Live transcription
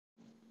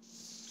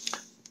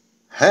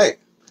Hey,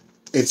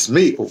 it's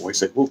me. Oh, wait a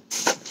second. Whoa.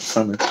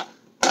 Coming.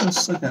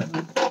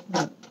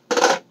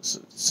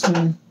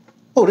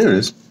 Oh, there it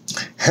is.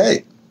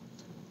 Hey,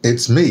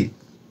 it's me,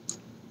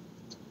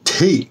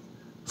 T,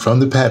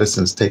 from the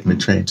Pattersons, taking the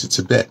train to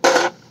Tibet.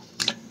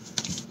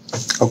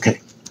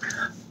 Okay,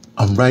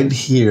 I'm right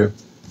here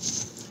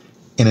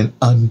in an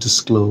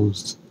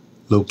undisclosed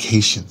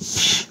location.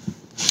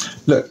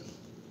 Look,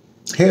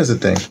 here's the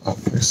thing. Oh,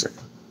 wait a second.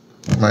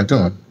 What am I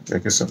doing? Gotta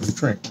get something to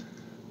drink.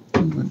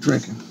 What am I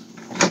drinking?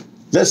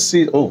 Let's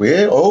see. Oh,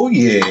 yeah. Oh,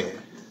 yeah.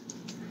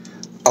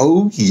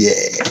 Oh,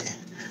 yeah.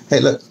 Hey,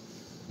 look.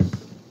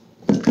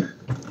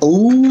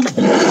 Oh,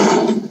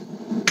 yeah.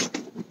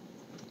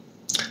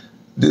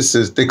 This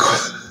is, they call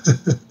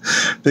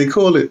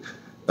it,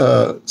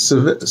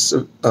 cerveza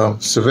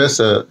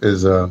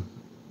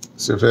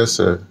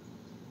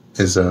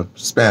is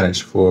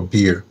Spanish for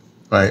beer,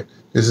 right?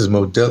 This is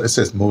Modelo, it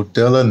says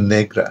Modelo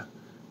Negra,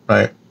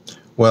 right?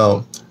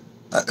 Well,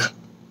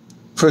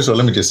 first of all,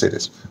 let me just say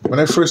this. When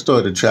I first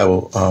started to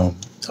travel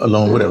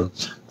alone, whatever,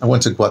 I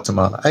went to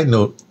Guatemala. I didn't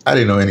know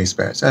any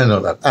Spanish. I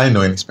didn't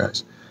know any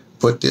Spanish.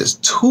 But there's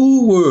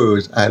two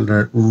words I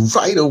learned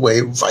right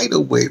away.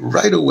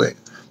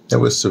 There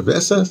was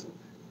cerveza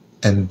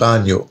and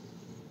baño.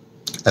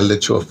 I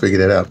let you all figure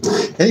that out.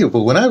 Anyway,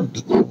 but when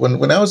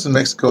I was in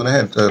Mexico and I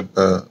had,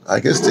 I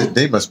guess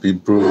they must be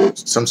brewed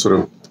some sort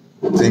of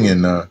thing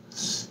in. No,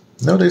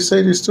 they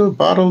say they're still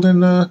bottled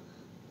in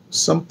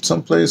some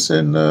place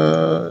in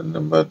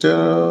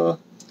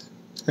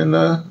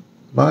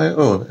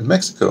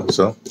Mexico.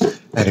 So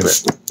anyway,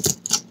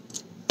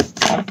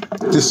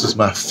 this is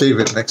my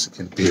favorite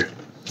Mexican beer,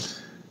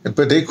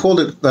 but they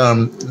called it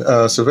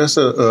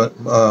cerveza.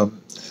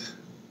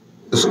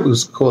 It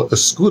was called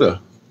Escuda.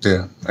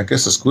 Yeah, I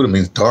guess Escuda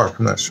means dark.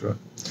 I'm not sure.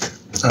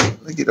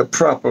 Let me get a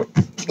proper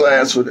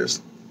glass for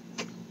this.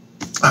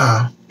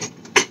 I'll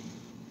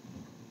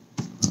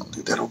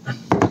leave that open.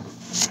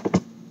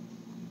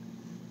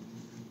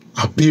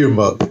 A beer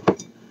mug.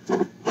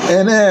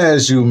 And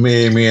as you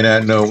may or may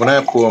not know, when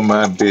I pour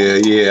my beer,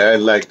 yeah, I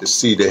like to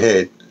see the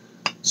head.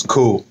 It's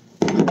cool.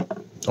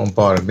 Don't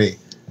bother me.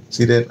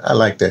 See that? I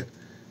like that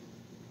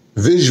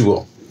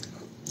visual.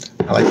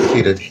 I like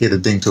to hear the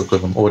ding too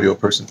because I'm an audio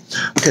person.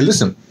 Okay,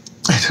 listen.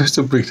 Just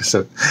to bring this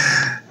up,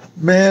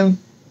 man.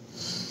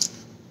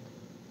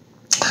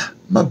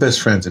 My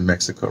best friend's in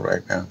Mexico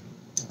right now.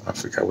 I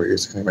forgot where he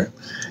is anyway.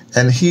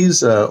 And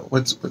he's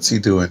what's he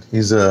doing?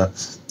 He's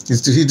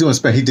doing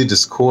Spanish. He did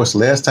this course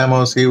last time I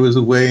was here. He was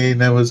away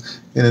and I was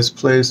in his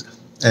place.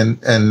 And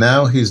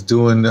now he's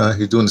doing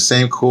the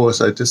same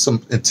course. I did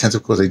some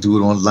intensive course. They do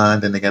it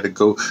online. Then they got to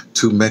go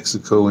to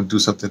Mexico and do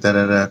something.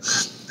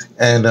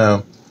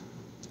 And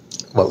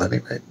well,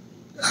 anyway,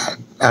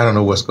 I don't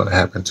know what's going to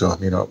happen to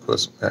him, of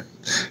course.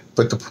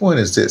 But the point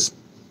is this.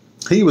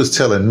 He was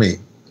telling me,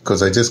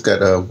 because I just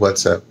got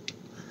WhatsApp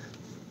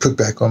put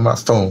back on my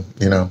phone,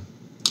 and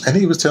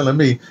he was telling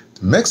me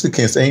the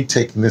Mexicans ain't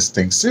taking this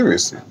thing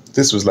seriously.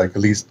 This was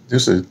last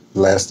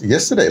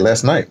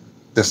night.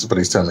 This is what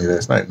he's telling me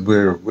last night.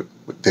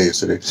 What day is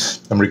today?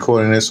 I'm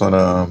recording this on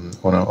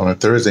a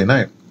Thursday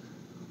night.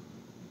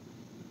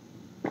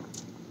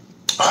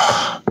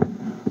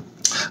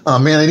 Oh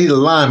man, I need a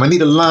lime.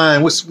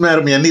 What's the matter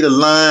with me? I need a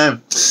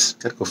lime.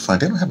 Gotta go find.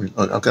 They don't have me.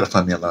 I've got to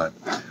find me a lime.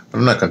 But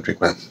I'm not gonna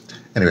drink that.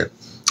 Anyway,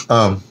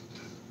 and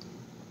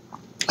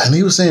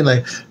he was saying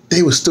like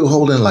they were still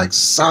holding like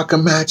soccer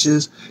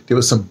matches. There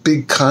was some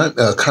big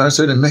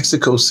concert in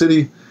Mexico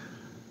City.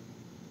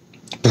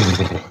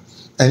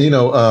 And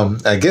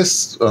I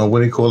guess what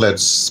do you call that?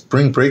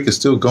 Spring break is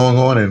still going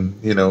on, and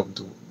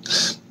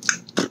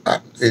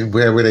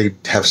where they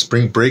have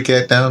spring break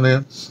at down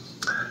there.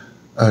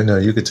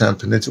 Yucatan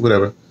Peninsula,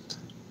 whatever.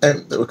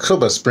 And talk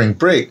about spring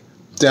break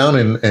down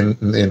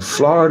in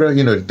Florida.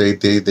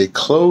 They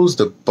closed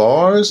the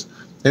bars,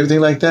 everything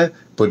like that.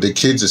 But the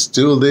kids are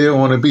still there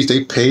on the beach.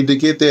 They paid to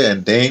get there,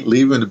 and they ain't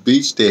leaving the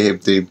beach. They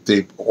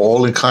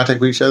all in contact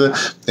with each other,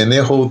 and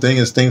their whole thing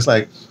is things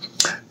like,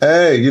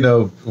 hey,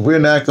 we're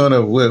not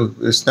gonna.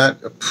 It's not.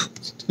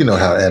 You know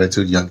how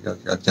attitude young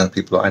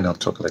people are. I know I'm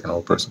talking like an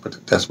old person,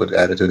 but that's what the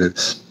attitude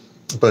is.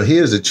 But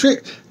here's the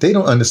trick: they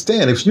don't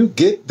understand. If you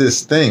get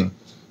this thing,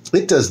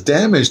 it does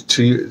damage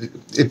to you.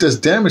 It does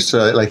damage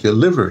to like your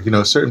liver,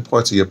 certain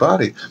parts of your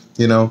body,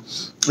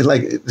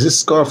 like this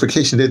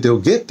scarification that they'll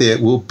get there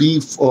will be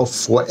for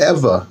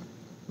forever,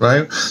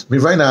 right? I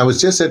mean, right now I was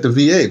just at the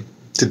VA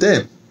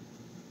today.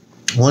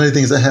 One of the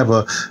things I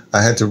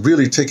had to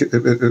really take it.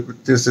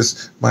 This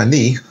is my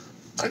knee.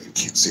 You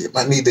can't see it.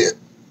 My knee there.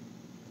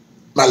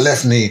 My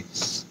left knee.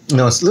 It's a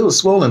little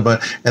swollen,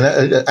 and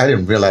I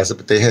didn't realize it,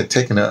 but they had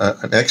taken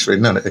an X-ray,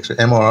 not an X-ray,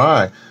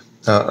 MRI.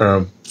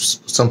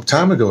 Some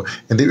time ago,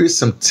 and there is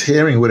some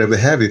tearing, whatever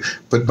have you.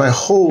 But my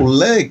whole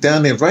leg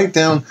down there, right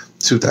down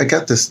to, I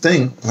got this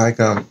thing like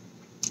you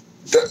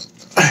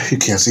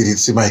can't see it.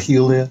 See my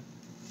heel there?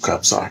 Okay,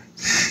 I'm sorry.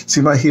 See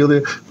my heel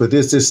there? But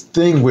there's this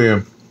thing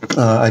where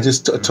I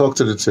just talked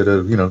to the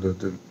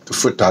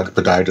foot doctor,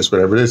 podiatrist,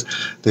 whatever it is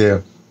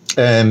there,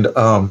 and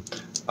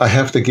I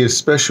have to give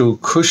special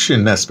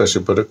cushion, not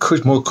special, but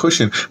more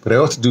cushion. But I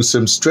also do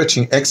some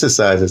stretching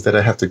exercises that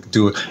I have to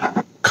do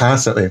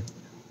constantly.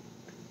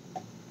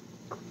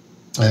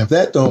 And if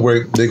that don't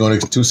work, they're going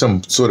to do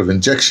some sort of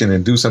injection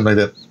and do something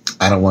like that.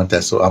 I don't want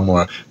that, so I'm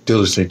more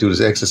diligently do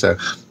this exercise.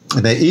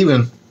 And they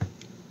even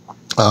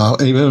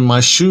my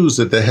shoes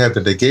that they have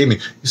that they gave me.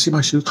 You see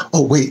my shoes?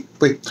 Oh, wait,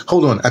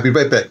 hold on. I'll be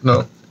right back.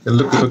 No,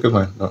 look at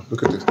mine. No,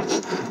 look at this.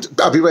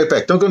 I'll be right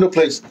back. Don't go no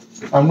place.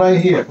 I'm right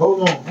here.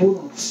 Hold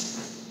on.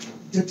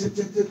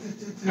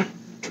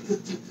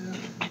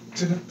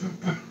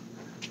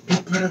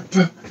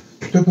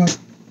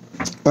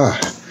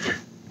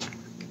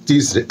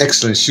 These are the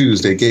excellent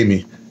shoes they gave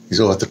me. These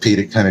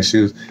orthopedic kind of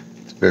shoes.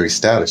 It's very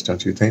stylish,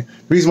 don't you think? The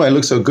reason why it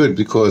looks so good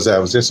because I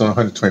was just on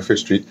 125th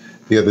Street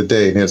the other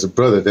day, and there's a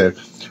brother that,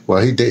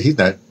 well, he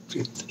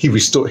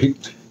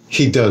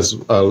does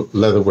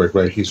leather work,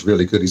 right? He's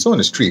really good. He's on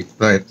the street,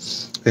 right?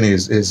 And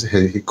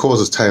he calls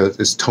his title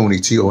is Tony,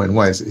 Tony.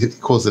 He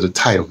calls it a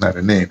title, not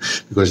a name,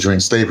 because during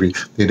slavery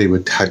they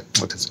would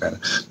what does it matter?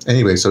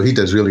 Anyway, so he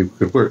does really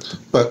good work.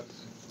 But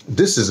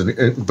this is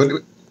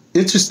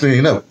interestingly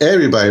enough,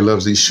 everybody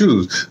loves these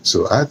shoes.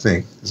 So I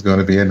think it's going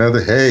to be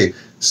another, hey,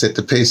 set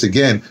the pace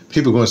again.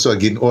 People are going to start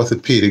getting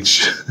orthopedic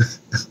shoes.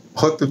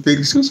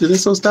 Orthopedic shoes, they're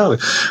so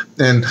stylish.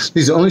 And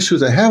these are the only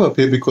shoes I have up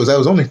here because I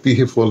was only be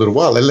here for a little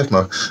while. I left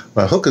my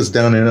hookers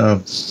down in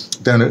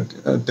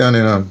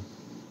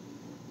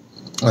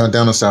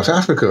South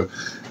Africa.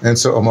 And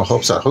so my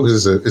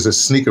hookers is a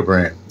sneaker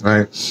brand,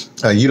 right?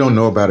 You don't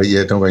know about it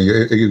yet. Don't worry.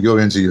 You're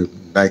into your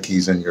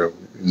Nikes and your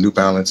New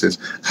Balances.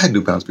 I had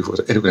New Balance before,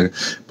 so anyway,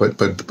 but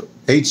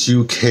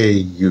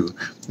HUKU.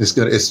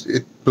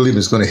 Believe me,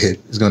 it's gonna hit.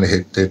 It's gonna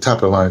hit. The top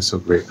of the line is so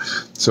great.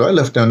 So I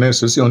left down there,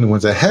 so it's the only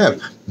ones I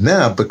have.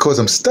 Now, because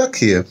I'm stuck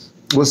here,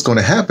 what's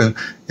gonna happen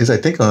is I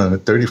think on the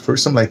 31st,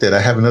 something like that, I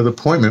have another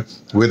appointment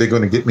where they're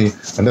gonna get me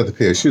another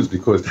pair of shoes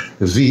because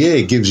the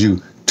VA gives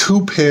you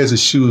 2 pairs of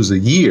shoes a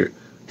year.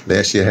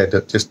 Last year I had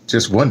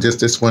just one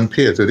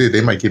pair. So they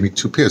might give me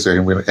 2 pairs so I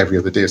can wear them every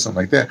other day or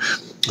something like that.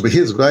 But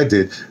here's what I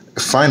did.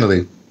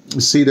 Finally,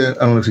 you see that?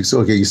 I don't know if you saw.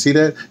 Okay, you see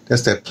that?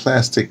 That's that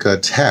plastic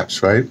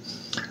taps, right?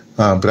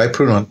 But I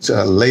put it on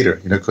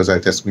later, because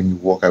that's when you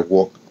walk. I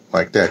walk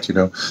like that,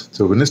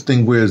 So when this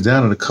thing wears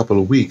down in a couple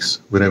of weeks,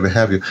 whatever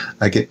have you,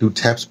 I get new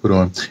taps put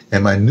on,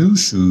 and my new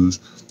shoes,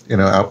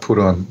 I'll put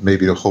on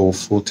maybe the whole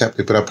full tap,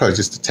 but I'll probably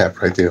just the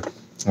tap right there,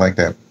 like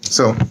that.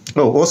 So,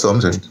 also I'm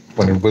just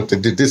wondering what they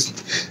did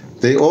this.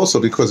 They also,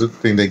 because of the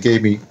thing, they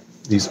gave me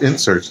these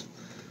inserts.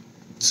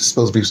 It's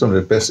supposed to be some of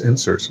the best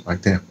inserts,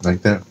 like that.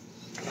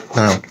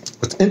 Now,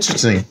 what's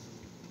interesting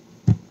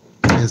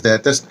is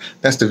that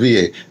that's the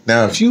VA.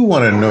 Now, if you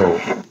want to know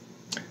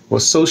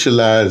what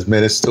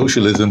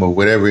socialism or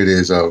whatever it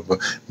is,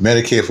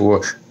 Medicare for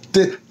all,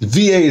 the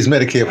VA is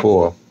Medicare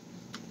for all.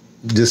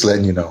 Just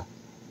letting you know.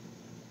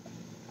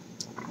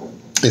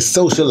 It's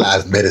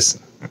socialized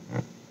medicine.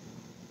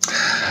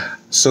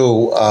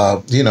 So,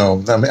 I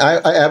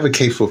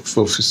advocate for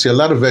see, a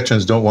lot of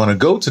veterans don't want to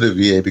go to the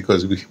VA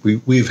because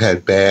we've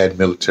had bad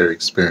military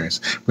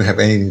experience. We have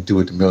anything to do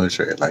with the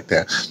military like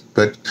that.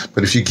 But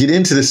if you get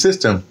into the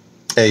system,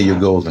 hey, you're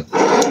golden.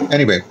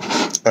 Anyway,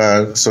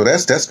 so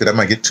that's good. I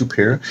might get 2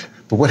 pair.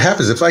 But what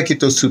happens if I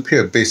get those 2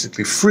 pair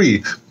basically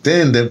free?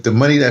 Then the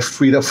money that's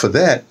freed up for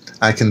that,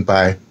 I can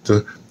buy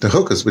the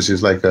hookers, which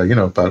is like about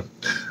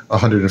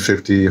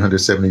 150,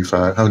 175,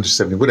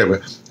 170,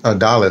 whatever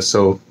dollars.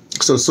 So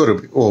it sort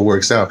of all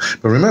works out.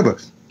 But remember,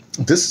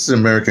 this is an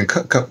American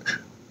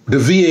the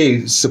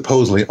VA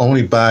supposedly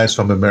only buys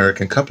from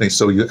American companies,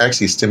 so you're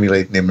actually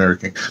stimulating the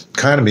American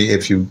economy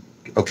if you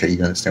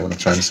understand what I'm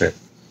trying to say.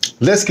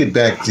 Let's get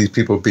back to these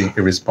people being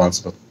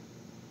irresponsible.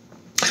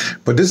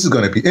 But this is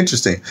going to be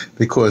interesting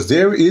because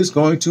there is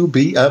going to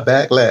be a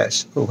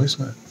backlash. Oh, where's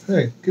my...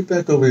 Hey, get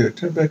back over here.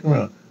 Turn back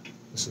around.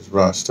 This is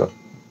raw stuff.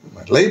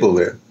 My label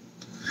there.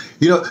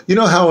 You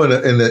know how in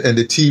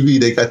the TV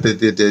they got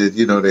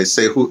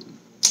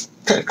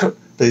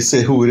they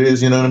say who it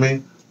is. You know what I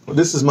mean? Well,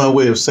 this is my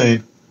way of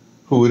saying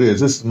who it is.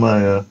 This is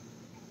my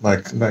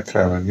not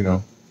Karen.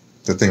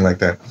 The thing like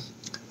that.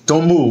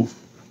 Don't move.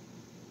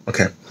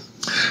 Okay.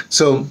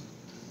 So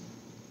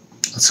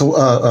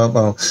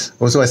what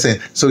was I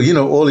saying? So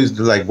all these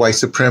like white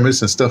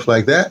supremacists and stuff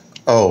like that.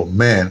 Oh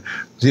man,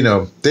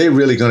 they're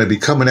really going to be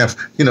coming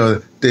after.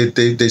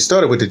 They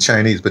started with the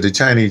Chinese, but the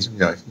Chinese,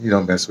 you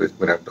don't mess with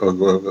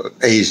or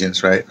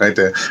Asians, right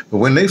there. But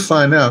when they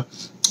find out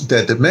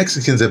that the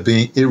Mexicans are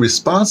being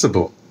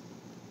irresponsible,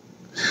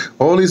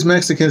 all these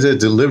Mexicans that are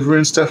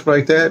delivering stuff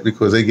like that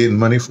because they're getting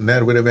money from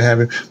that or whatever have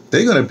you,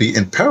 they're going to be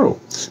in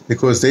peril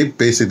because they're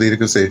going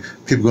to say,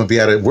 people are going to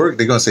be out at work.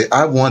 They're going to say,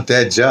 I want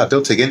that job.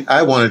 They'll take it.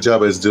 I want a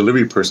job as a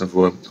delivery person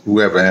for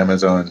whoever,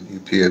 Amazon,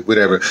 UPS,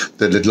 whatever,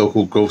 the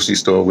local grocery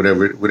store,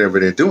 whatever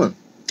they're doing.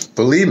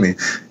 Believe me,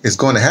 it's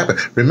going to happen.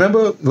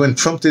 Remember when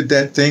Trump did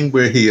that thing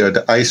where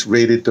the ICE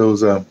raided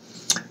those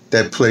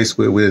that place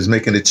where it's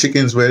making the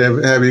chickens,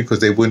 whatever have you, because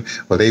they wouldn't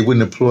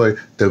employ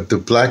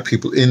the black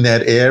people in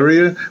that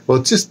area.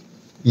 Well, just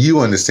you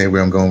understand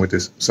where I'm going with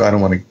this, so I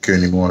don't want to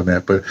get any more on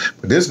that. But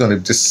there's going to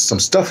just some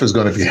stuff is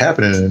going to be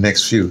happening in the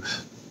next few.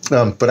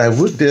 But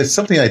there's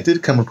something I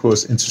did come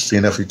across interesting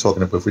enough.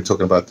 If we're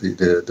talking about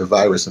the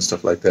virus and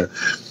stuff like that.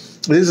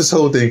 There's this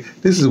whole thing.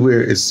 This is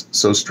where it's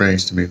so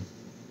strange to me.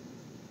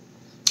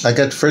 I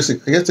got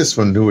this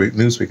from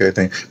Newsweek, I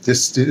think.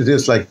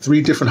 There's like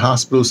 3 different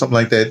hospitals, something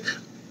like that,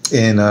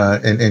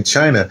 in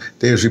China.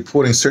 They're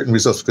reporting certain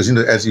results because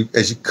as you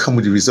come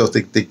with the results,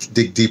 they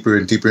dig deeper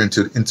and deeper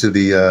into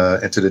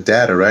the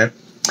data, right?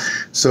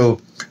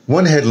 So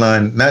one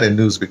headline, not in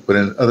Newsweek, but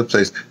in another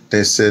place,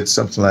 they said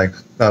something like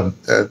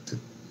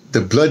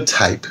the blood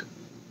type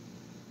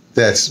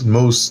that's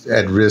most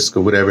at risk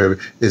or whatever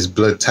is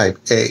blood type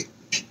A.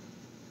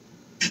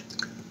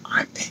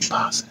 Aren't they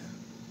positive?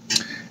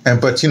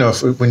 But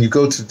when you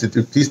go to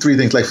these 3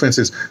 things, like for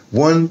instance,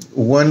 one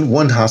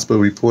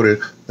hospital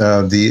reported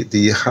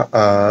the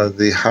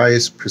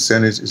highest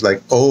percentage is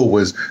like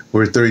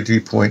were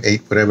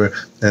 33.8 whatever,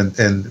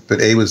 but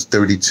A was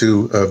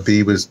 32,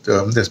 B was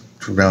that's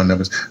round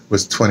numbers,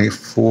 was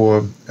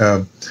 24,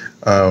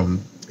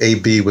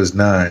 AB was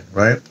 9,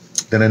 right?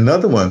 Then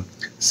another one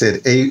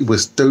said A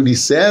was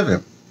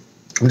 37.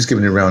 I'm just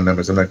giving you round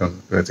numbers. I'm not going to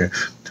right there.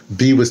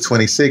 B was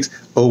 26,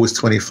 O was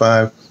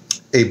 25.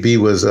 AB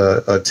was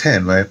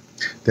 10, right?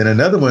 Then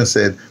another one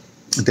said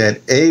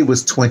that A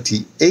was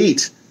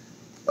 28,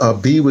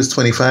 B was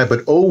 25,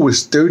 but O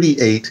was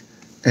 38,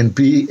 and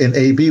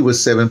AB was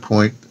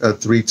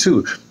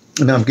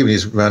 7.32. Now I'm giving you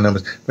these round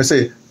numbers. I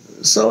say,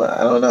 so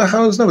I don't know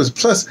how those numbers.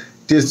 Plus,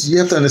 you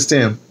have to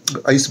understand.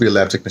 I used to be a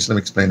lab technician. Let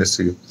me explain this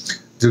to you.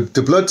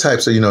 The blood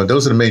types are,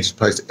 those are the major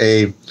types: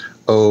 A,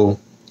 O,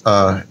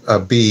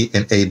 B,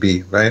 and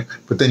AB, right?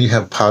 But then you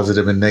have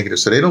positive and negative.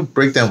 So they don't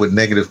break down with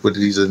negative, whether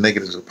these are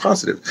negatives or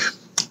positive.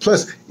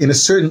 Plus, in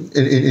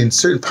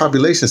certain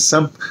populations,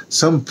 some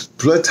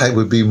blood type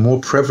would be more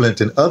prevalent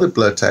than other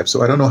blood types.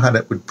 So I don't know how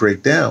that would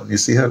break down. You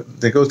see how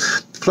that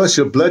goes? Plus,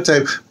 your blood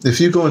type, if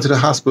you go into the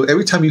hospital,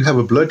 every time you have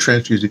a blood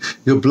transfusion,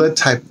 your blood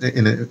type,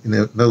 in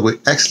another way,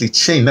 actually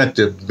change, not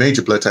the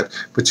major blood type,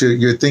 but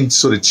your thing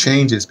sort of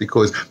changes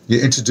because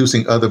you're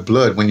introducing other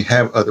blood. When you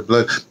have other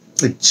blood,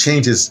 it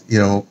changes,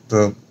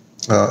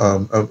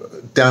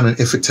 down an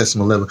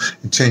infinitesimal level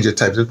and change your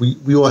types.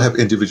 We all have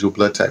individual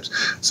blood types.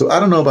 So I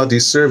don't know about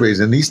these surveys,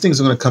 and these things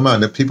are going to come out,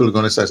 and then people are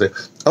going to start saying,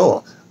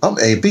 oh, I'm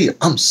AB,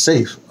 I'm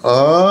safe.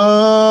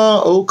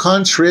 Au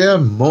contraire,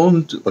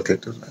 okay.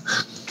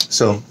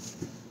 So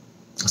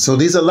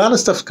there's a lot of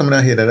stuff coming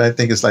out here that I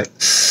think is like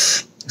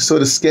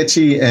sort of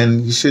sketchy,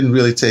 and you shouldn't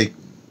really take,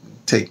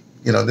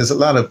 there's a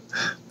lot of,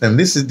 and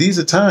these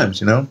are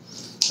times,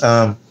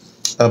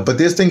 but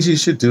there's things you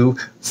should do.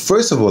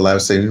 First of all, I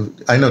would say,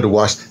 I know to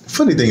wash. The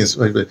funny thing is,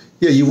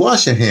 you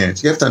wash your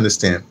hands. You have to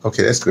understand.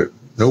 Okay, that's good.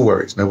 No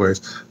worries.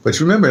 But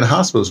remember, in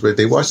hospitals, where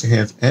they wash their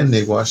hands and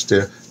they wash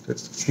their,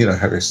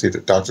 how they say the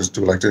doctors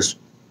do like this.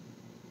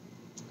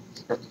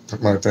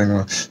 Put my thing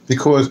on.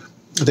 Because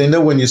they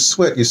know when you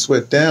sweat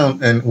down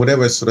and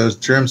whatever, so those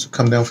germs will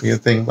come down from your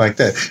thing like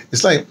that.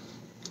 It's like,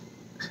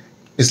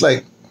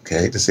 okay, I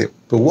hate to say it,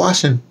 but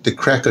washing the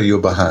crack of your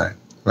behind,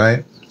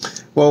 right?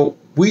 Well,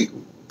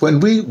 when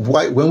we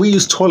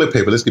use toilet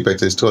paper, let's get back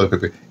to this toilet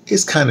paper.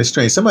 It's kind of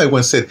strange. Somebody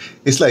once said,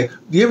 it's like,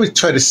 do you ever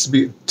try to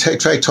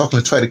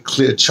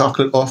clear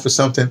chocolate off or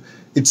something?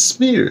 It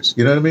smears.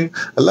 You know what I mean?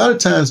 A lot of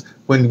times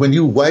when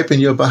you wipe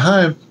in your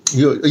behind,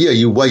 you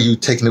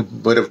taking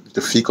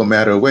the fecal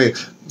matter away,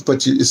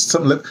 but it's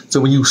something.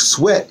 So when you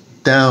sweat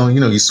down,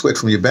 you sweat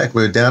from your back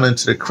down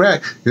into the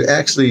crack. You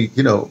actually,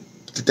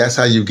 that's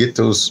how you get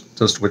those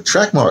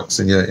track marks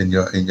in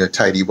your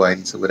tidy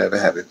whities or whatever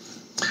have it.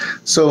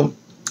 So.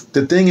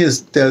 The thing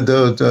is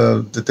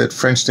that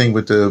French thing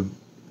with the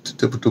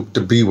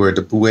B word,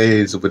 the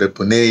bouets or the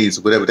bonnets,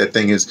 or whatever that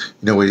thing is,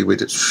 where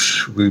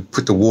we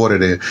put the water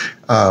there.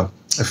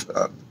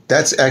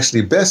 That's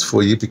actually best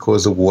for you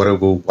because the water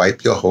will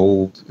wipe your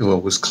whole,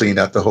 was clean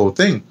out the whole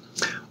thing.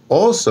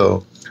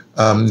 Also,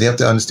 you have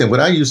to understand what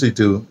I usually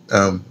do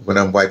when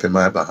I'm wiping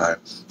my behind,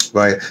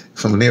 right?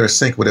 From near a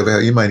sink,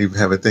 whatever, you might even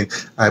have a thing.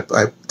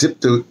 I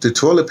dip the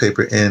toilet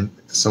paper in.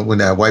 So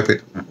when I wipe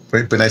it,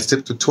 when I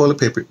dip the toilet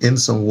paper in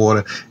some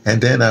water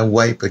and then I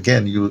wipe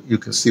again, you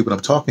can see what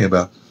I'm talking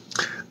about.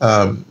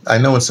 I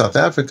know in South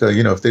Africa,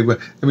 if they were,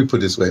 let me put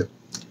it this way.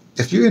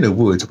 If you're in the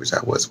woods, which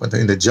I was one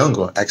time, in the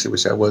jungle, actually,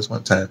 which I was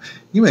one time,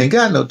 you ain't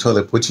got no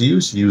toilet. What you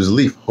use a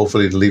leaf.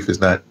 Hopefully the leaf is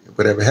not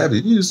whatever have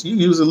you. You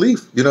use a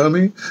leaf, you know what I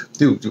mean?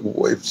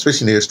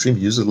 Especially near a stream,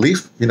 you use a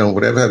leaf,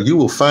 whatever have you. You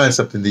will find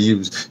something to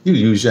use. You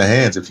use your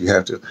hands if you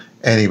have to.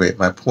 Anyway,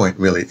 my point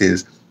really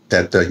is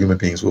that human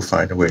beings will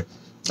find a way.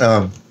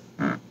 But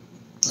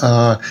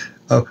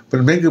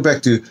maybe go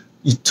back to,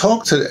 you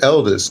talk to the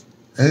elders,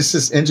 and it's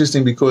just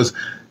interesting because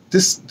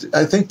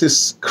I think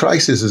this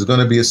crisis is going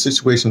to be a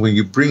situation where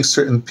you bring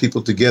certain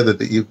people together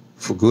that you,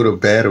 for good or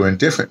bad or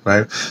indifferent,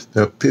 right?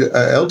 The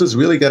elders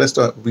really got to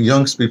start,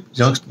 young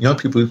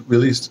people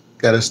really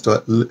got to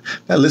start,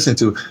 not listening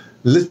to,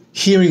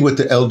 hearing what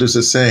the elders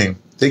are saying.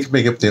 They can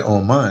make up their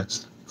own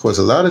minds. Because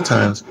a lot of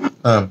times,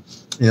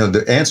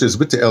 the answer is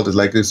with the elders.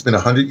 Like it's been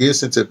 100 years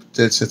since the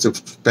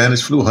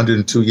Spanish flu,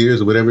 102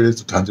 years or whatever it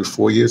is,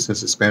 104 years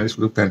since the Spanish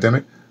flu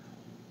pandemic.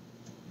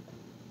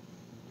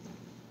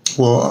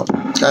 Well,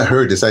 I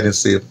heard this. I didn't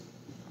see it.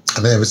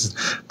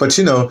 But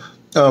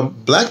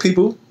black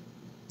people,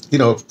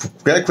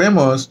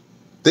 grandmas,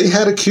 they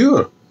had a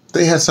cure.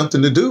 They had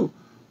something to do,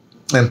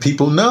 and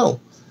people know.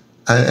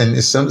 And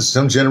it's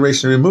some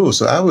generation removed.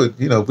 So I would,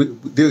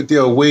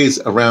 there are ways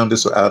around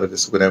this or out of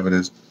this, whatever it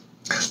is.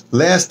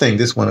 Last thing,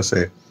 just want to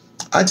say,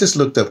 I just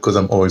looked up because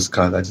I'm always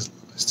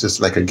it's just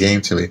like a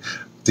game to me.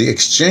 The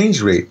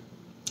exchange rate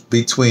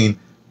between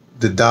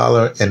the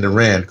dollar and the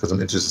rand, because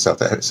I'm interested in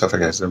South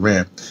Africa has the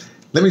rand.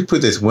 Let me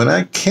put this. When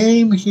I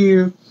came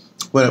here,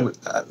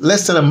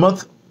 less than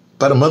about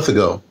a month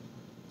ago.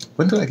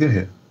 When did I get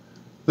here?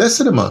 Less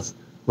than a month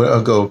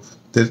ago,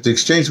 the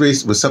exchange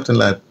rate was something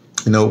like,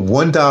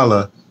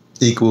 $1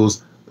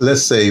 equals,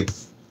 let's say,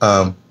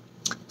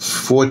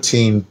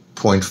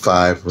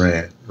 14.5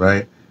 rand,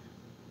 right?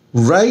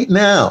 Right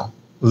now,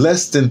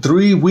 less than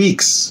 3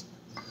 weeks,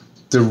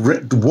 the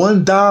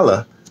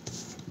 $1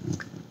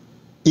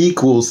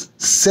 equals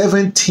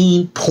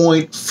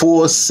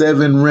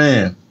 17.47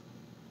 rand.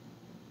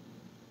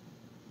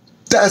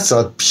 That's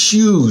a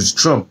huge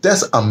jump.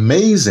 That's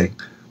amazing.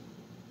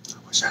 I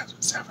wish I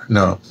was ever.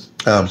 No.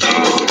 Turn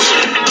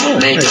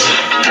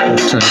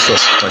this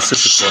off. My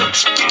sister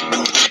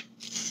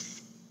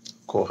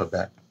call her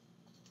back.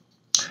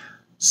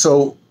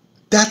 So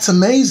that's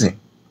amazing.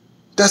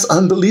 That's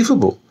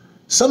unbelievable.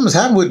 Something's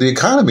happened with the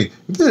economy.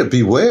 You better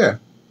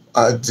beware.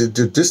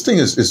 This thing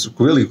is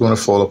really going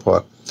to fall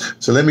apart.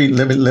 So let me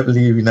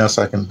leave you now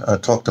so I can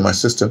talk to my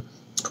sister.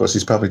 Of course,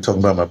 he's probably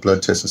talking about my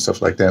blood tests and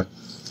stuff like that.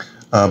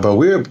 But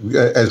we're,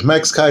 as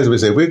Max Kaiser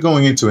would say, we're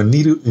going into a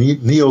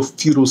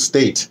neo-feudal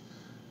state.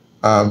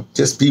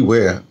 Just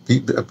beware.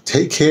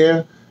 Take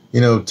care.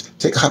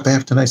 Take a hot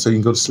bath tonight so you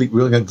can go to sleep.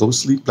 Really, go to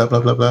sleep. Blah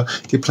blah blah blah.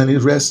 Get plenty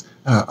of rest.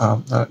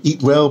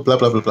 Eat well. Blah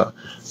blah blah blah.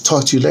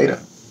 Talk to you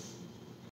later.